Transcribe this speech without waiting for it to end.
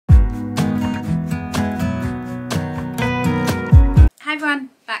Hi everyone,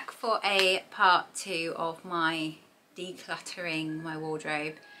 back for a part 2 of my decluttering my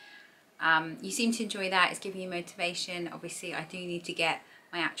wardrobe. You seem to enjoy that, it's giving you motivation. Obviously I do need to get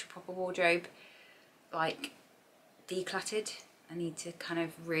my actual proper wardrobe like decluttered. I need to kind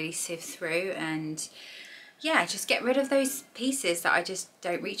of really sift through and yeah, just get rid of those pieces that I just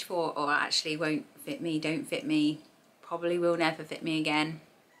don't reach for, or actually won't fit me, don't fit me, probably will never fit me again.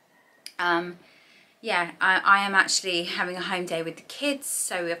 Yeah, I am actually having a home day with the kids,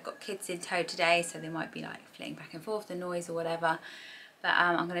 so we've got kids in tow today, so they might be like flitting back and forth, the noise or whatever, but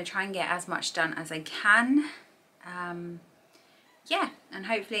I'm going to try and get as much done as I can. Yeah, and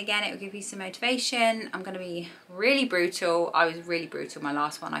hopefully again it will give you some motivation. I'm going to be really brutal. I was really brutal my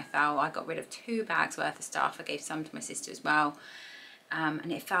last one. I got rid of 2 bags worth of stuff. I gave some to my sister as well,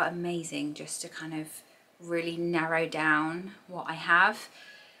 and it felt amazing just to kind of really narrow down what I have.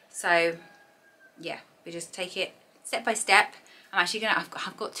 So yeah, we just take it step by step.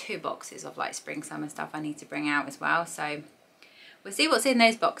 I've got 2 boxes of like spring summer stuff I need to bring out as well, so we'll see what's in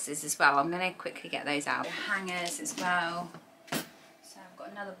those boxes as well. I'm going to quickly get those out. Hangers as well, so I've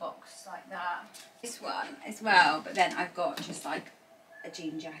got another box like that, this one as well, but then I've got just like a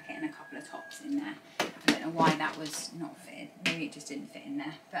jean jacket and a couple of tops in there. I don't know why that was not fitted, maybe it just didn't fit in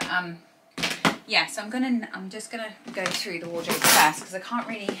there, but yeah, so I'm just gonna go through the wardrobe first, because I can't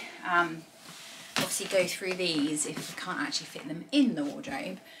really obviously go through these if I can't actually fit them in the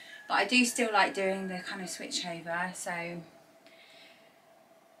wardrobe, but I do still like doing the kind of switch over, so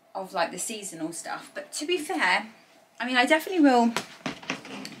of like the seasonal stuff. But to be fair, I mean, I definitely will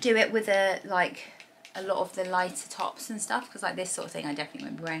do it with a lot of the lighter tops and stuff, because like this sort of thing I definitely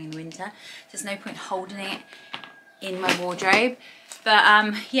won't be wearing in the winter. There's no point holding it in my wardrobe,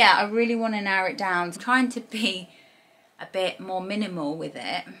 but yeah, I really want to narrow it down. I'm trying to be a bit more minimal with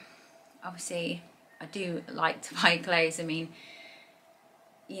it. Obviously I do like to buy clothes. I mean,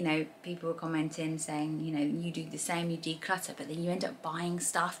 you know, people were commenting saying, you know, you do the same, you declutter, but then you end up buying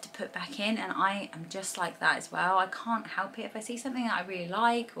stuff to put back in, and I am just like that as well. I can't help it. If I see something that I really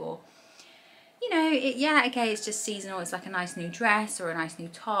like, or you know, yeah, okay, it's just seasonal, it's like a nice new dress or a nice new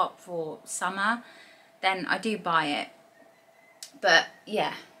top for summer, then I do buy it. But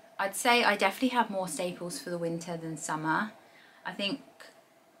yeah, I'd say I definitely have more staples for the winter than summer. I think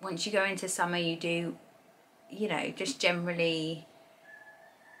once you go into summer, you do, you know, just generally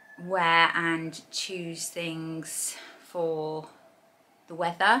wear and choose things for the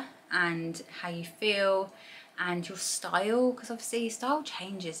weather and how you feel and your style, because obviously your style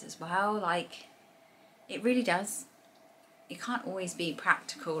changes as well. Like, it really does. It can't always be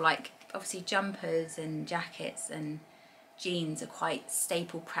practical. Like, obviously jumpers and jackets and jeans are quite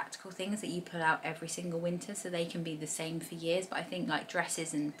staple practical things that you pull out every single winter, so they can be the same for years. But I think like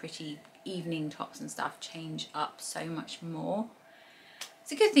dresses and pretty evening tops and stuff change up so much more.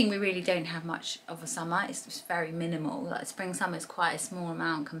 It's a good thing we really don't have much of a summer. It's just very minimal. Like spring summer is quite a small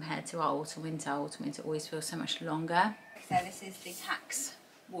amount compared to our autumn winter. Our autumn winter always feels so much longer. So this is the tax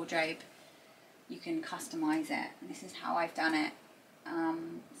wardrobe. You can customise it. This is how I've done it.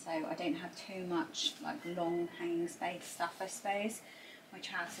 So I don't have too much like long hanging space stuff, I suppose. My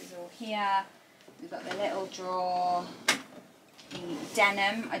trousers are all here. We've got the little drawer, the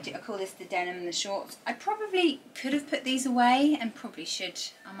denim. I call this the denim and the shorts. I probably could have put these away, and probably should.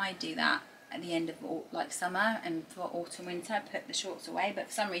 I might do that at the end of like summer, and for autumn winter put the shorts away, but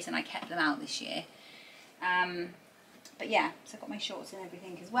for some reason I kept them out this year. But yeah, so I've got my shorts and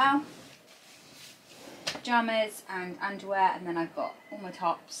everything as well. Pajamas and underwear, and then I've got all my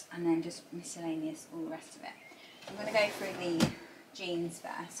tops, and then just miscellaneous, all the rest of it. I'm going to go through the jeans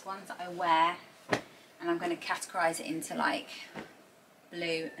first, ones that I wear, and I'm going to categorise it into like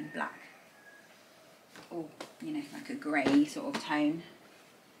blue and black, or you know, like a grey sort of tone.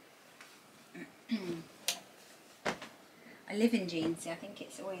 I live in jeans, so I think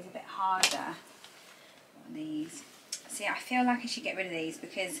it's always a bit harder. What are these? See, I feel like I should get rid of these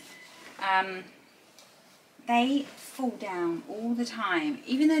because they fall down all the time.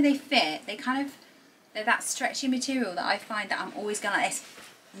 Even though they fit, they're that stretchy material that I find that I'm always going like this,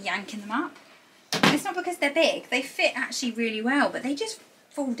 yanking them up. And it's not because they're big, they fit actually really well, but they just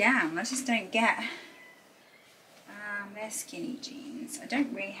fall down. I just don't get. They're skinny jeans. I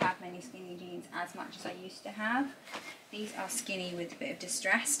don't really have many skinny jeans as much as I used to have. These are skinny with a bit of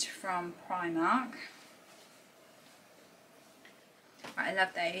distressed from Primark. Right, I love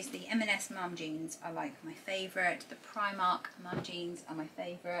those. The M&S mum jeans are like my favourite. The Primark mum jeans are my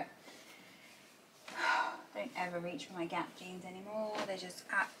favourite. Don't ever reach for my Gap jeans anymore. They're just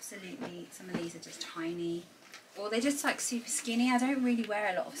absolutely, some of these are just tiny. Or they're just like super skinny. I don't really wear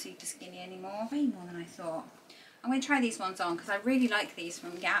a lot of super skinny anymore. Way more than I thought. I'm going to try these ones on because I really like these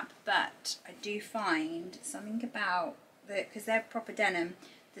from Gap, but I do find something about the, because they're proper denim,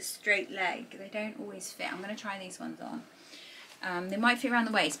 the straight leg, they don't always fit. I'm going to try these ones on. They might fit around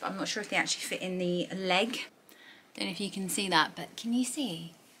the waist, but I'm not sure if they actually fit in the leg. Don't know if you can see that, but can you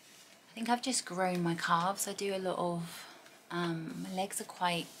see? I think I've just grown my calves. I do a lot of, my legs are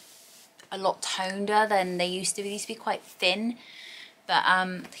quite a lot toneder than they used to be. They used to be quite thin. But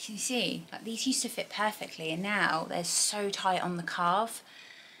can you see, like these used to fit perfectly, and now they're so tight on the calf.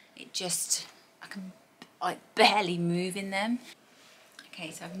 It just, I can like barely move in them.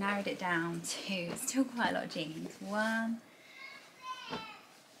 Okay, so I've narrowed it down to still quite a lot of jeans. 1,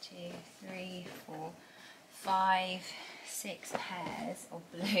 2, 3, 4, 5, 6 pairs of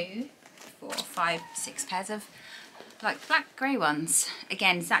blue. 4, 5, 6 pairs of like black grey ones.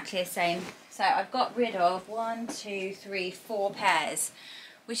 Again, exactly the same. So I've got rid of 1, 2, 3, 4 pairs,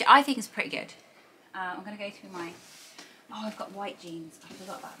 which I think is pretty good. I'm going to go through my, oh, I've got white jeans. I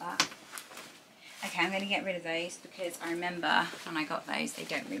forgot about that. Okay, I'm going to get rid of those because I remember when I got those, they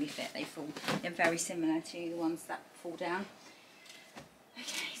don't really fit. They fall, they're very similar to the ones that fall down.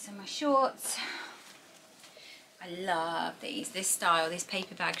 Okay, so my shorts. I love these. This style, this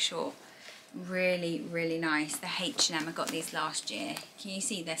paper bag short. Really, really nice. The H&M, I got these last year. Can you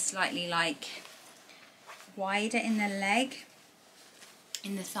see they're slightly like wider in the leg,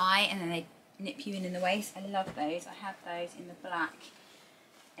 in the thigh, and then they nip you in the waist. I love those. I have those in the black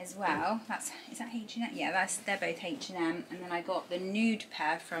as well. Is that H&M? Yeah, they're both H&M. And then I got the nude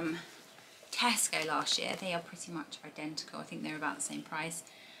pair from Tesco last year. They are pretty much identical. I think they're about the same price.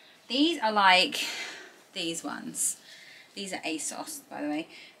 These are like these ones. These are ASOS, by the way,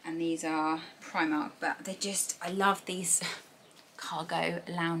 and these are Primark, but they just, I love these cargo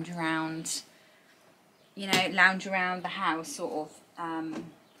lounge around, you know, lounge around the house sort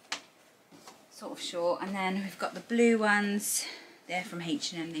of short. And then we've got the blue ones, they're from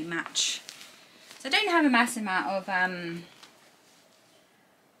H&M, they match. So I don't have a massive amount of,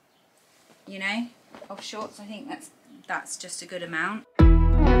 you know, of shorts. I think that's just a good amount.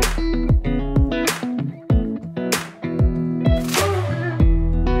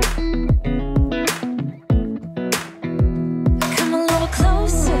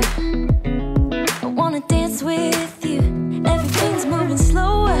 With you, everything's moving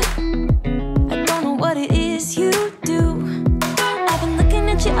slower. I don't know what it is you do. I've been looking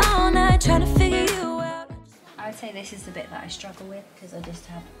at you all night, trying to figure you out. I would say this is the bit that I struggle with because I just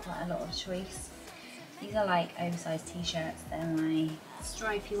have quite a lot of choice. These are like oversized t-shirts. They're my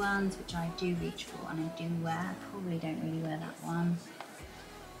stripy ones, which I do reach for and I do wear. I probably don't really wear that one.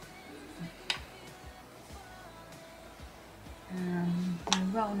 My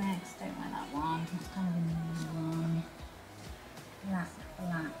roll necks, don't wear that one. It's kind of in the middle one. Black,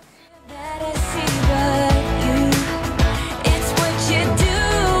 black. That I see but you, it's what you're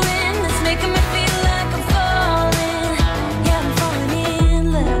doing that's making me feel like I'm falling. Yeah, I'm falling in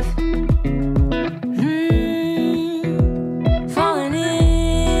love. Falling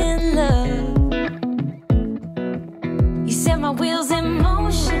in love. You set my wheels in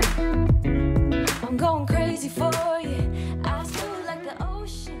motion. I'm going crazy for you.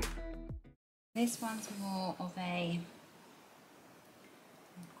 This one's more of a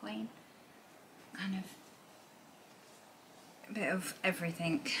queen, kind of a bit of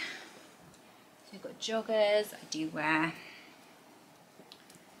everything. So we've got joggers, I do wear.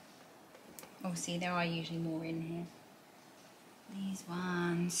 Obviously there are usually more in here. These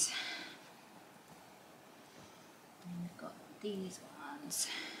ones. And we've got these ones.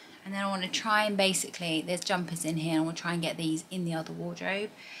 And then I want to try and basically, there's jumpers in here, and I want to try and get these in the other wardrobe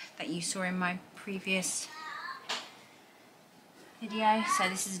that you saw in my previous video. So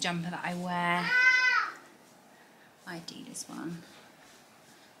this is a jumper that I wear. Adidas one.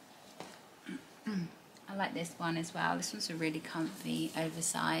 I like this one as well. This one's a really comfy,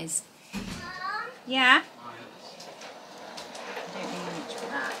 oversized. Yeah? I don't really reach for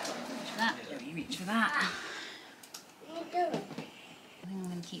that. Don't really reach for that. I think I'm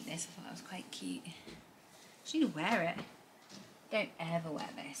going to keep this. I thought that was quite cute. I should need to wear it. Don't ever wear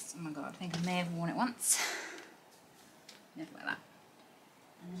this. Oh my god, I think I may have worn it once. Never wear that.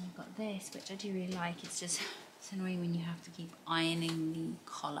 And then we've got this, which I do really like. It's just, it's annoying when you have to keep ironing the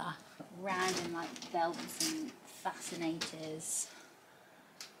collar. Random like belts and fascinators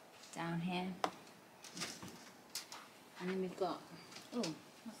down here. And then we've got, oh,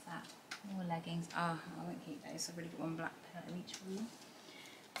 what's that? More leggings. Oh, I won't keep those. I've already got one black pair of each one.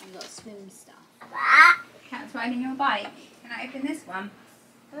 We've got swim stuff. Cat's riding your bike. Can I open this one?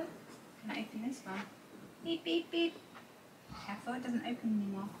 Can I open this one? Beep, beep, beep. Careful, it doesn't open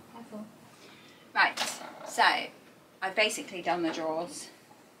anymore. Careful. Right, So I've basically done the drawers.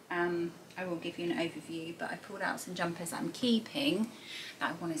 I will give you an overview, but I pulled out some jumpers that I'm keeping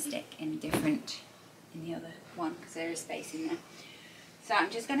that I want to stick in the other one because there is space in there. So I'm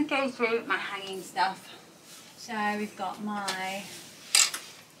just going to go through my hanging stuff. So we've got my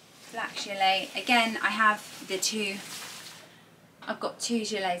black gilet. Again, I have I've got two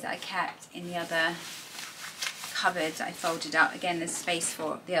gilets that I kept in the other cupboards that I folded up. Again, there's space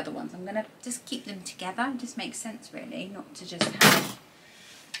for the other ones. I'm going to just keep them together. It just makes sense really, not to just have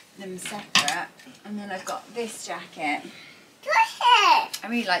them separate. And then I've got this jacket. I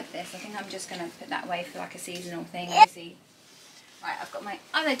really like this. I think I'm just going to put that away for like a seasonal thing. Obviously. Right, I've got my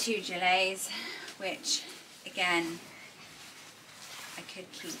other two gilets, which again I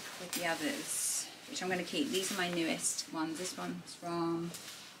could keep with the others, which I'm going to keep. These are my newest ones. This one's from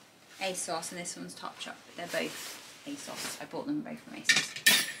ASOS and this one's Topshop, but they're both ASOS. I bought them both from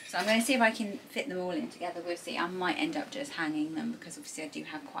ASOS. So I'm going to see if I can fit them all in together. We'll see. I might end up just hanging them because obviously I do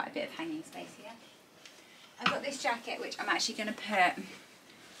have quite a bit of hanging space here. I've got this jacket which I'm actually going to put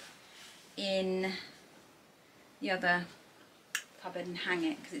in the other cupboard and hang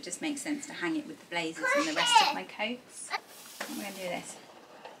it because it just makes sense to hang it with the blazers and the rest of my coats. I'm going to do this.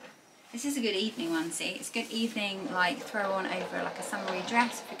 This is a good evening one, see? It's a good evening, like throw on over like a summery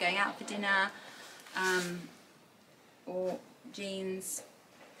dress if you're going out for dinner, or jeans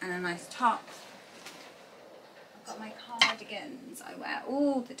and a nice top. I've got my cardigans I wear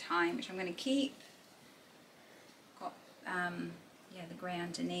all the time, which I'm going to keep. Got yeah, the grey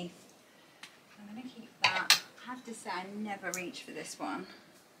underneath. I'm going to keep that. I have to say I never reach for this one,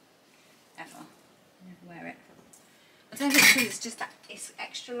 ever. I never wear it. I don't know if it's because it's just that it's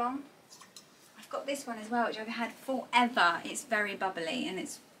extra long. I've got this one as well, which I've had forever. It's very bubbly and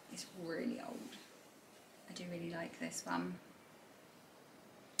it's really old. I do really like this one.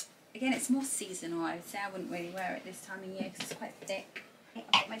 Again, it's more seasonal, I would say. I wouldn't really wear it this time of year because it's quite thick.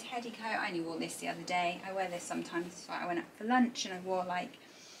 I've got my teddy coat. I only wore this the other day. I wear this sometimes. So I went out for lunch and I wore like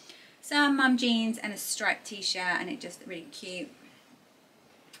some mum jeans and a striped t-shirt and it just really cute.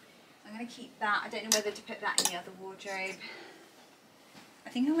 I'm going to keep that. I don't know whether to put that in the other wardrobe. I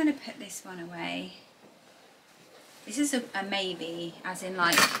think I'm going to put this one away. This is a maybe, as in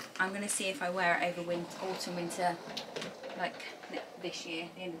like, I'm going to see if I wear it over winter, autumn, winter, like this year,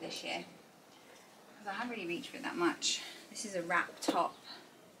 the end of this year. Because I haven't really reached for it that much. This is a wrap top.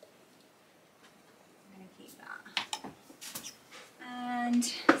 I'm going to keep that. And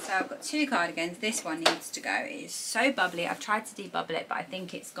so I've got two cardigans. This one needs to go. It is so bubbly. I've tried to debubble it, but I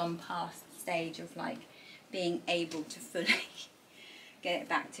think it's gone past the stage of like being able to fully get it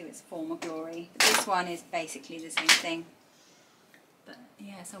back to its former glory. But this one is basically the same thing. But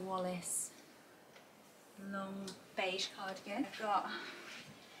yeah, it's a Wallace long beige cardigan.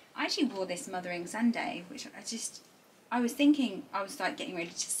 I actually wore this Mothering Sunday, which I was thinking, I was like getting ready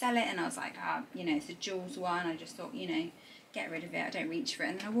to sell it and I was like, you know, it's a Jules one. I just thought, you know, get rid of it, I don't reach for it.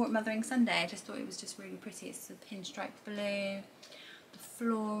 And then I wore it Mothering Sunday. I just thought it was just really pretty. It's the pinstripe blue, the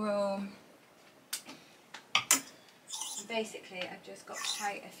floral. And basically, I've just got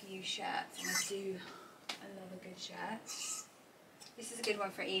quite a few shirts and I love a good shirt. This is a good one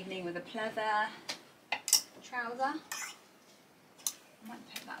for evening with a pleather trouser. I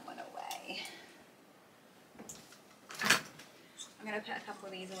might put that one away. I'm going to put a couple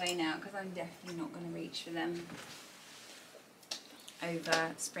of these away now because I'm definitely not going to reach for them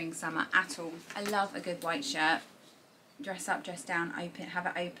over spring, summer at all. I love a good white shirt. Dress up, dress down, open,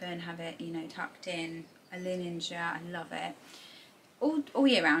 have it, you know, tucked in. A linen shirt, I love it. All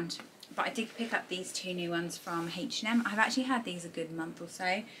year round. But I did pick up these two new ones from H&M. I've actually had these a good month or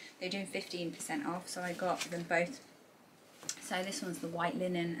so. They're doing 15% off, so I got them both. So this one's the white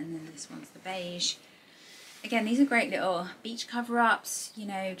linen and then this one's the beige. Again, these are great little beach cover-ups, you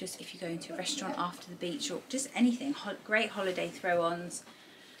know, just if you go into a restaurant after the beach or just anything. Great holiday throw-ons.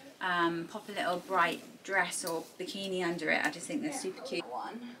 Pop a little bright dress or bikini under it. I just think they're super cute.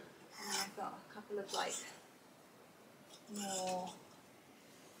 One. And then I've got a couple of like more...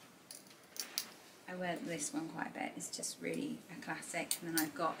 I wear this one quite a bit. It's just really a classic. And then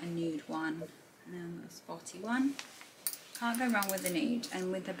I've got a nude one and then a spotty one. Can't go wrong with the nude,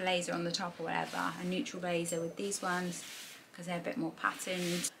 and with the blazer on the top or whatever. A neutral blazer with these ones because they're a bit more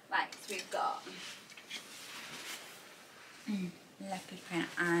patterned. Right, so we've got leopard print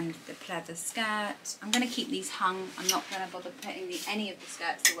and the pleather skirt. I'm going to keep these hung. I'm not going to bother putting any of the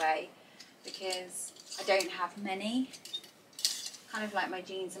skirts away because I don't have many. Kind of like my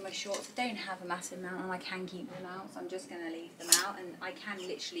jeans and my shorts, I don't have a massive amount and I can keep them out, so I'm just going to leave them out, and I can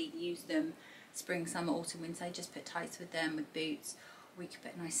literally use them spring, summer, autumn, winter. I just put tights with them, with boots, or we could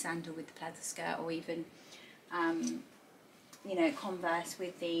put a nice sandal with the pleather skirt, or even you know, Converse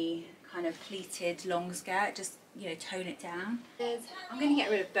with the kind of pleated long skirt, just, you know, tone it down. I'm going to get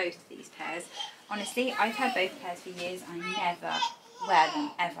rid of both of these pairs. Honestly, I've had both pairs for years. I never wear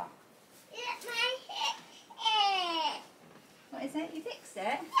them, ever. What is it? You fixed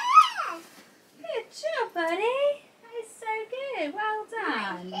it? Good job, buddy. That is so good. Well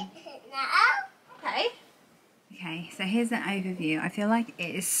done. Okay. Okay, so here's an overview. I feel like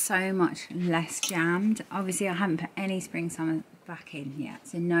it is so much less jammed. Obviously, I haven't put any spring summer back in yet,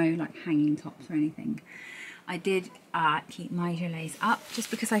 so no like hanging tops or anything. I did keep my gilets up just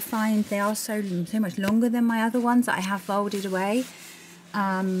because I find they are so much longer than my other ones that I have folded away.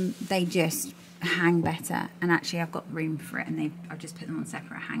 They just hang better, and actually I've got room for it, and I've just put them on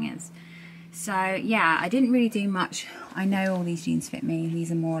separate hangers. So yeah, I didn't really do much. I know all these jeans fit me.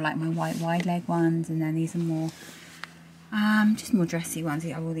 These are more like my white wide leg ones, and then these are more just more dressy ones.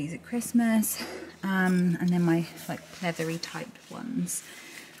 I wore these at Christmas, and then my like leathery type ones.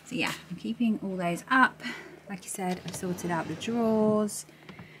 So yeah, I'm keeping all those up. Like I said, I've sorted out the drawers.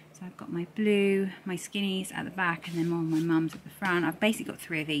 So I've got my blue, my skinnies at the back, and then more of my mum's at the front. I've basically got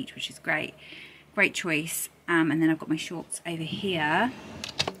 3 of each, which is great. Great choice. And then I've got my shorts over here.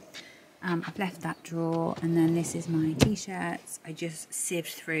 I've left that drawer, and then this is my t-shirts. I just sieved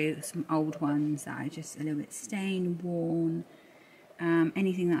through some old ones that are just a little bit stained, worn.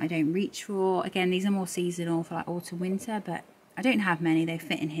 Anything that I don't reach for. Again, these are more seasonal for like autumn, winter, but I don't have many. They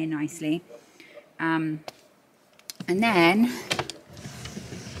fit in here nicely. And then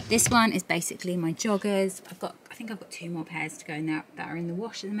this one is basically my joggers. I think I've got 2 more pairs to go in there that are in the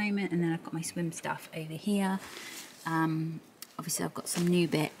wash at the moment, and then I've got my swim stuff over here. Obviously I've got some new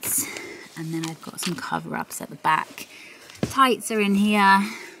bits, and then I've got some cover-ups at the back. Tights are in here.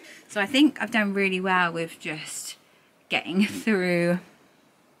 So I think I've done really well with just getting through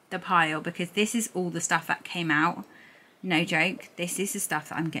the pile, because this is all the stuff that came out. No joke, this is the stuff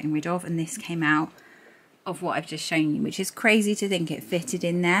that I'm getting rid of, and this came out of what I've just shown you, which is crazy to think it fitted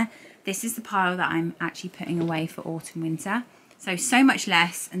in there. This is the pile that I'm actually putting away for autumn, winter. So much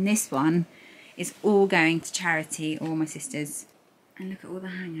less, and this one is all going to charity, all my sisters. And look at all the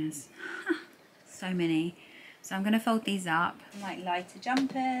hangers. So many. So I'm going to fold these up. Like lighter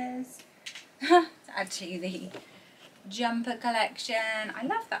jumpers. It's actually the jumper collection. I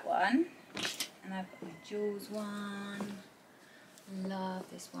love that one. And I've got my Jules one. Love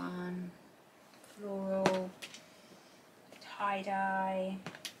this one. Floral. Tie-dye.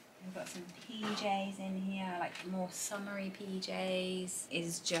 We've got some PJs in here, like more summery PJs.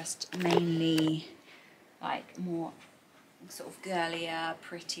 Is just mainly like more sort of girlier,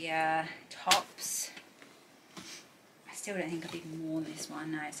 prettier tops. I still don't think I've even worn this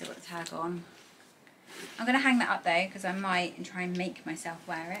one. No, it's still got the tag on. I'm going to hang that up though, because I might try and make myself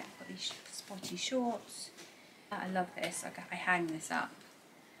wear it. I've got these spotty shorts. I love this. I hang this up.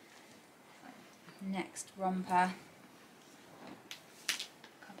 Next romper.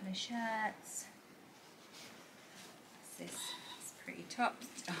 Couple of shirts. What's this? It's pretty tops.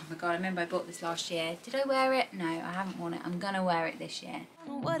 Oh my god, I remember I bought this last year. Did I wear it? No, I haven't worn it. I'm gonna wear it this year. I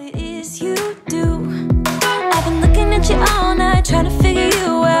don't know what it is you do. I've been looking at you all night, trying to figure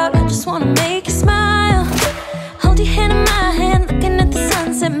you out. I just wanna make you smile. Hold your hand in my hand, looking at the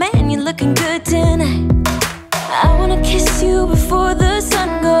sunset. Man, you're looking good tonight. I wanna kiss you before the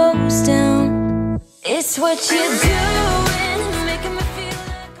sun goes down. It's what you're doing, making me feel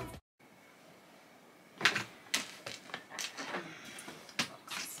like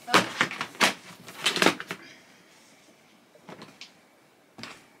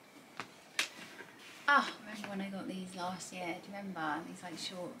Remember when I got these last year? Do you remember? These like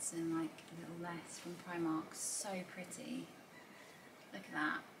shorts and like a little less from Primark. So pretty. Look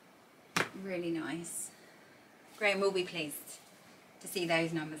at that. Really nice. Graham will be pleased to see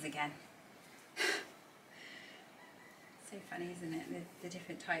those numbers again. So funny, isn't it? The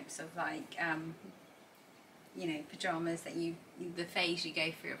different types of like, you know, pyjamas that the phase you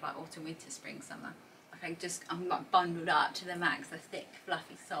go through of like autumn, winter, spring, summer. Like I'm like bundled up to the max, the thick,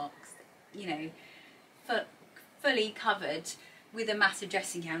 fluffy socks, you know, fully covered with a massive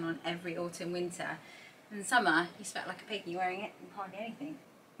dressing gown on every autumn, winter. In summer, you sweat like a pig, you're wearing it and hardly anything.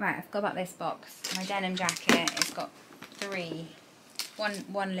 Right, I've got about this box. My denim jacket, it's got 3.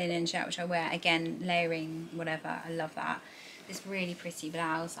 One linen shirt, which I wear, again, layering, whatever, I love that. This really pretty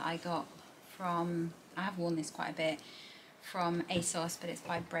blouse I got from, I have worn this quite a bit, from ASOS, but it's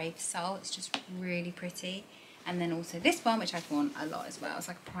by Brave Soul. It's just really pretty. And then also this one, which I've worn a lot as well. It's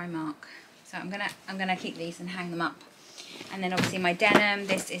like a Primark. So I'm gonna keep these and hang them up. And then obviously my denim,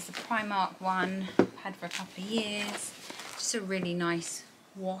 this is the Primark one, I've had for a couple of years. Just a really nice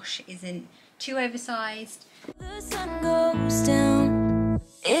wash isn't too oversized. The sun goes down.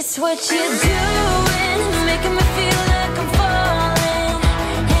 It's what you're doing, making me feel like I'm falling.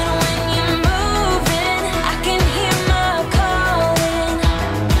 And when you're moving, I can hear my calling.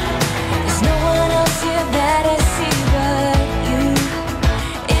 There's no one else here that I see but you.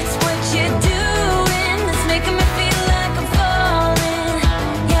 It's what you're doing that's making me feel like I'm falling.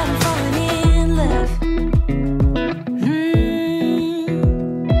 Yeah, I'm falling in love.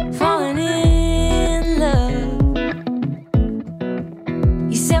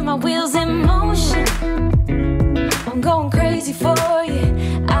 You set my wheels in motion. I'm going crazy for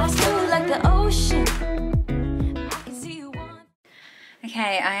you. I feel like the ocean. I can see you want.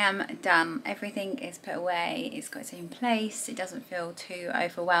 Okay, I am done. Everything is put away. It's got its own place. It doesn't feel too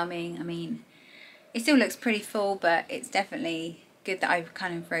overwhelming. I mean, it still looks pretty full, but it's definitely good that I've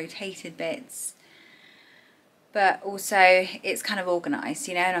kind of rotated bits. But also, it's kind of organised,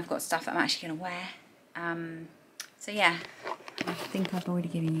 you know, and I've got stuff that I'm actually going to wear. So yeah, I think I've already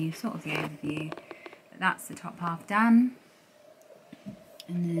given you sort of the overview. But that's the top half done.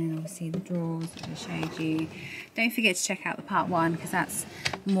 And then obviously the drawers that I showed you. Don't forget to check out the part 1 because that's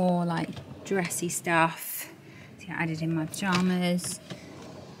more like dressy stuff. So I added in my pyjamas.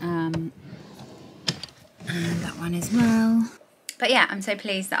 And that one as well. But yeah, I'm so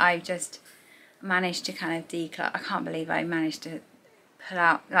pleased that I've just managed to kind of declutter. I can't believe I managed to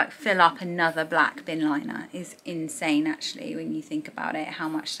fill up another black bin liner. Is insane actually when you think about it, how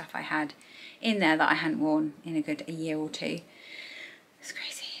much stuff I had in there that I hadn't worn in a year or two. It's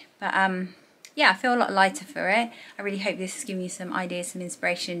crazy. But yeah, I feel a lot lighter for it. I really hope this has given you some ideas, some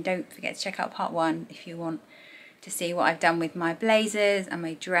inspiration. Don't forget to check out part 1 if you want to see what I've done with my blazers and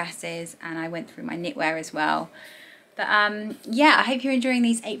my dresses, and I went through my knitwear as well. But yeah, I hope you're enjoying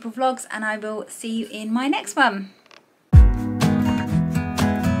these April vlogs, and I will see you in my next one.